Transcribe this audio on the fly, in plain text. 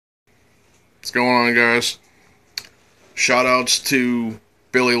What's going on, guys? Shoutouts to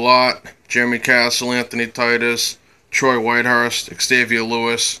Billy Lott, Jeremy Castle, Anthony Titus, Troy Whitehurst, Xavier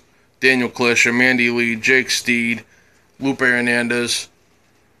Lewis, Daniel Klish, Mandy Lee, Jake Steed, Lupe Hernandez,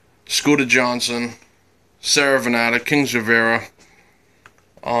 Scooter Johnson, Sarah Venata, Kings Rivera,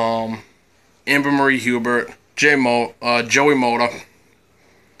 Amber Marie Hubert, Joey Mota,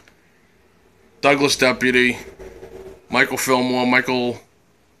 Douglas Deputy, Michael Fillmore, Michael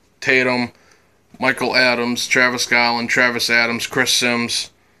Tatum, Michael Adams, Travis Garland, Travis Adams, Chris Sims,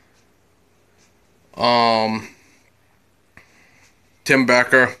 Tim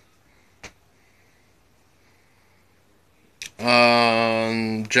Becker,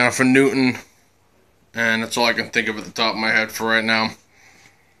 Jennifer Newton, and that's all I can think of at the top of my head for right now.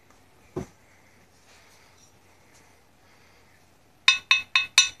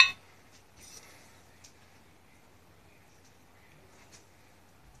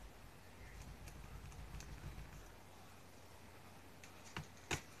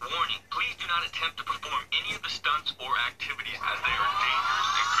 Warning, please do not attempt to perform any of the stunts or activities as they are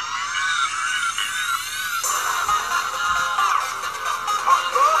dangerous and could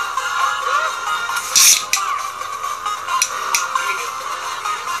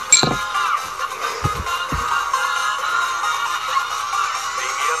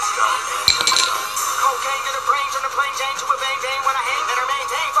cocaine to the brain, turn the plane Jane to a bang bang. When I hang, better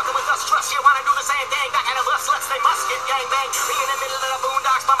maintain. Fucking with us, trust you wanna do the same thing. Back in the bus, let's they must get gang bang. Be in the middle of the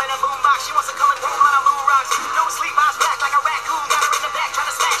boondocks, bumping a boombox. She wants to come and roll on a blue rocks. No sleep, eyes black like a raccoon. Got her in the back, trying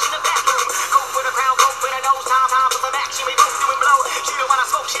to smash in the bathroom. Coke with a crown, coke with a nose, time for some action. We both doing blow. She don't wanna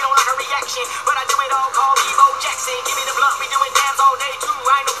smoke, she don't like a reaction. But I do it all, call me Bo Jackson. Give me the blunt, we doing dance all day too.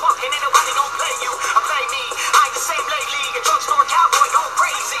 I ain't no punk, and ain't nobody gon' play you or play me. I ain't the same lately. A drugstore cowboy go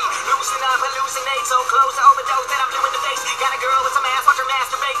crazy. Loosen up, hallucinate, so close to overdose that I'm blue in the face. Got a girl with some ass, watch her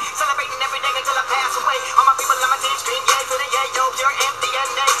masturbate. Celebrating every day until I pass away. All my people on my team scream, yay for the yay, yo, you're empty and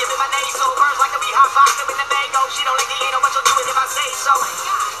they give me my name. So birds like to be hot box, in the bag, go. She don't like the ain't no, but she'll do it if I say so.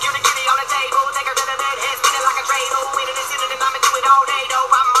 Kitty on the table, take her to the bed, head spinning like a dreidel. Winning this in and I'ma do it all day, though.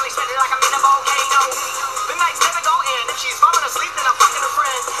 I'm only spending like I'm in a volcano. The nights never go end. If she's falling asleep, then I'm fucking her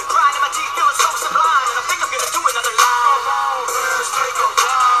friend. Crying in my teeth, feeling so sublime. And I think I'm gonna do another line. Let's take a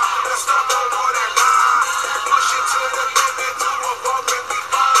ride. Let's stop over that line. Push it to the limit, do a walk and be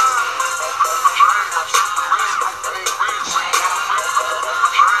fine. Let's take a ride. Let's stop over that line.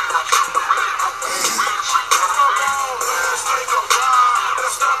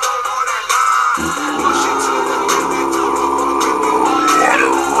 Push it to the limit, do a walk and be fine.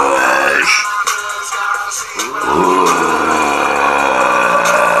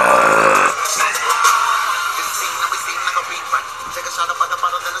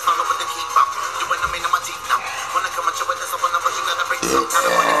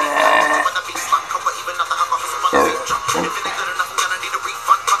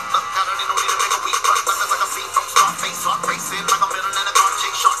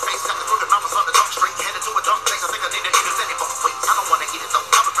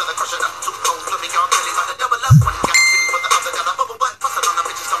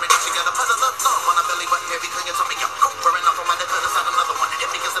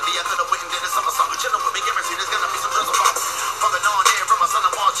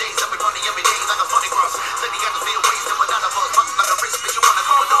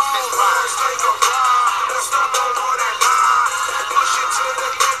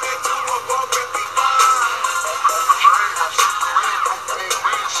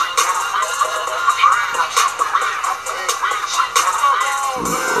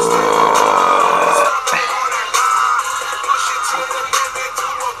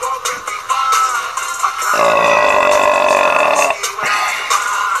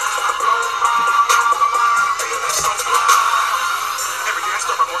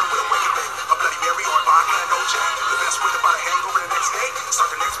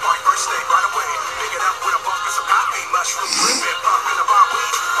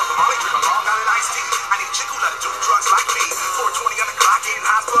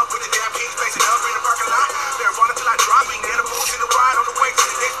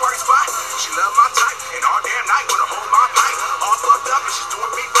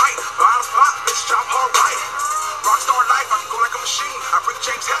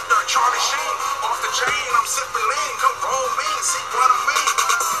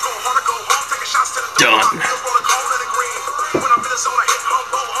 Done.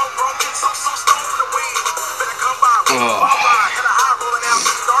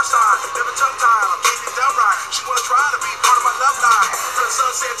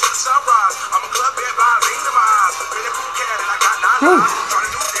 Trying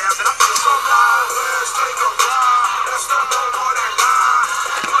to do dabs and I feel so fly.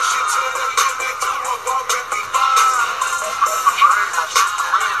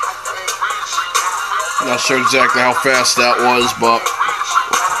 sure exactly how fast that was, but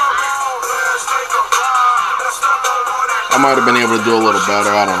I might have been able to do a little better.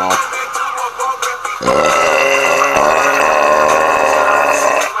 I don't know.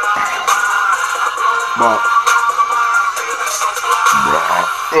 But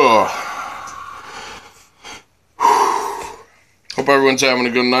hope everyone's having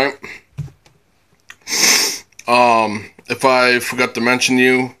a good night. If I forgot to mention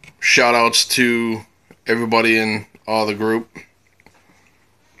you, shout outs to everybody in the group.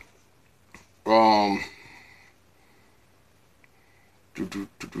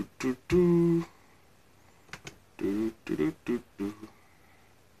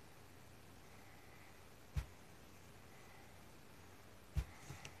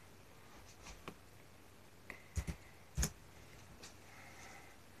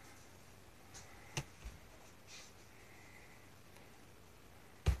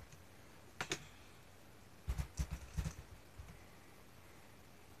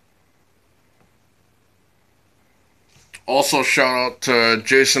 Also, shout out to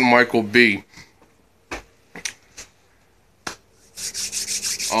Jason Michael B.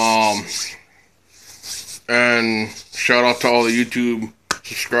 And shout out to all the YouTube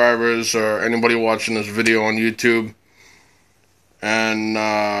subscribers or anybody watching this video on YouTube. And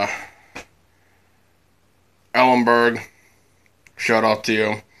Ellenberg, shout out to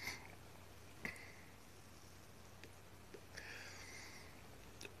you.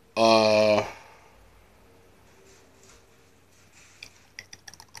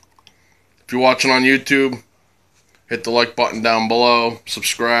 If you're watching on YouTube, hit the like button down below,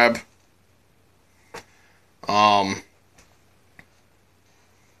 subscribe. Other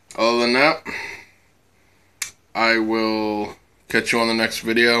than that, I will catch you on the next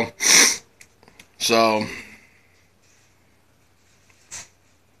video. So,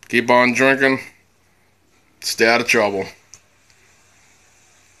 keep on drinking, stay out of trouble.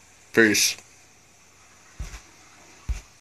 Peace.